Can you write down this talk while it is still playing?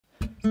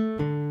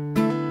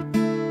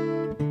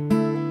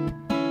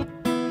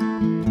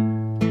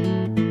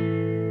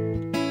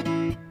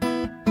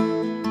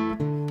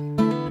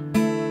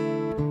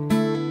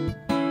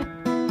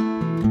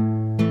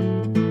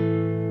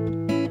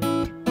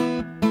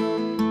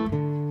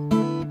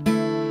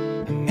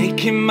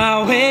Making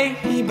my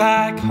way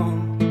back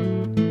home,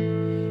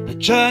 a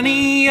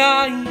journey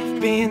I've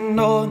been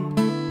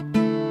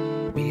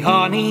on. We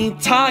all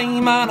need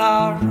time on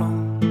our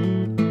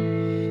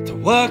own to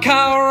work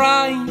out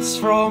rights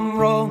from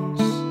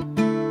wrongs.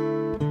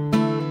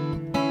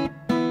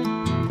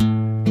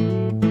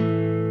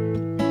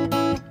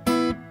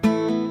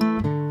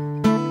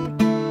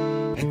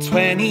 At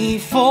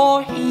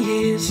 24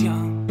 years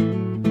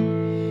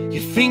young,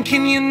 you're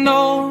thinking you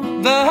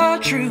know the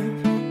truth,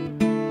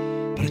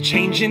 but a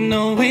change in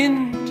the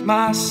wind,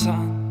 my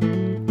son.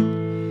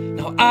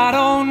 No, I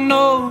don't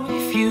know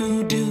if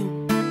you do.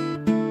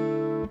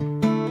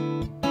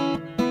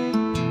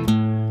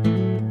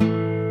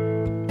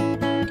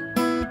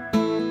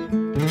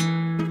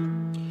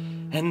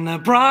 And the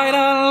brighter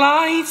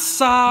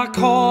lights are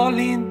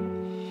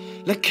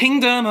calling, the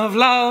kingdom of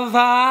love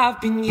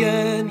I've been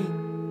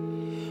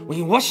yearning.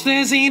 We watched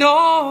as it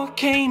all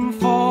came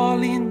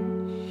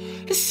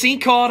falling. The sea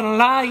caught a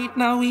light,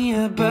 now we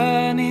are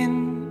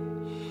burning.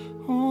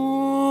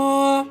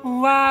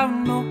 Oh, I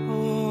know,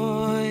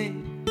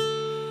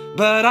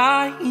 but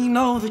I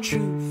know the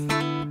truth.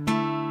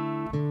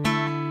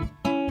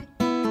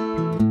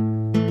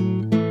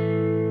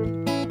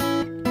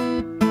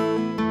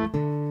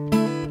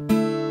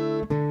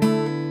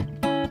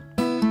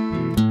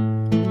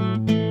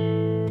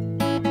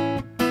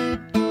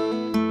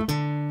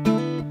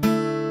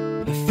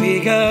 A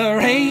figure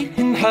eight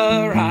in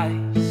her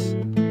eyes,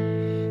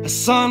 a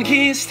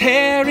sun-kissed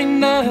hair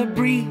in the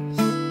breeze,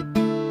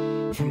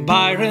 from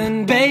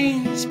Byron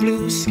Bay's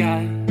blue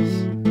skies,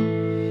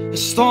 a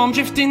storm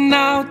drifting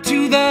out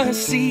to the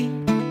sea.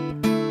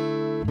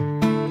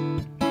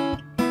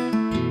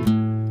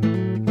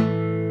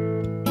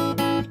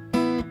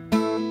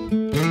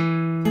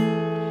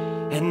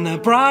 And the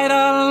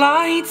brighter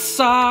lights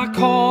are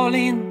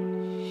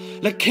calling,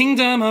 the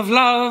kingdom of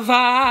love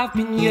I've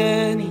been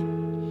yearning.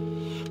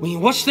 We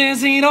watched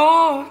as it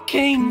all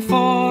came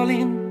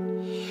falling.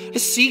 The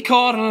sea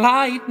caught a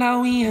light,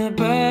 now we are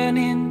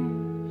burning.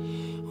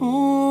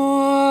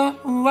 Oh,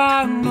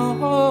 I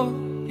know,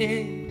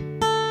 yeah.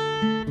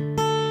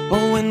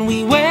 Oh, when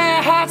we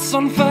wear hats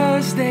on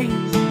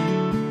Thursdays,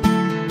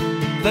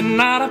 the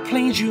night I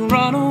played you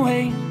run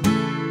away.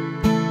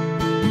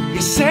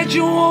 You said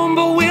you won't,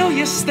 but will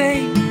you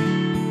stay?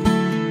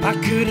 I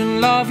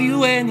couldn't love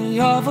you any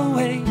other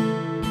way.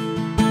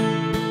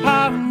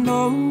 I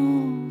know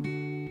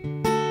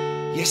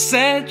you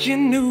said you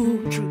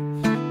knew truth.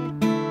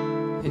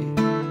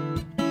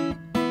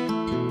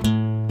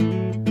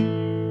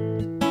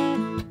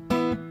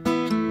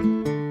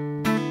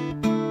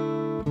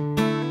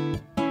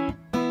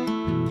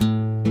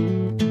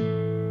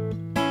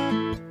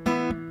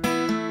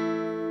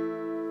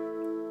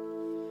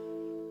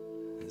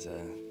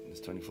 There's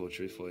 24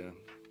 truth for you.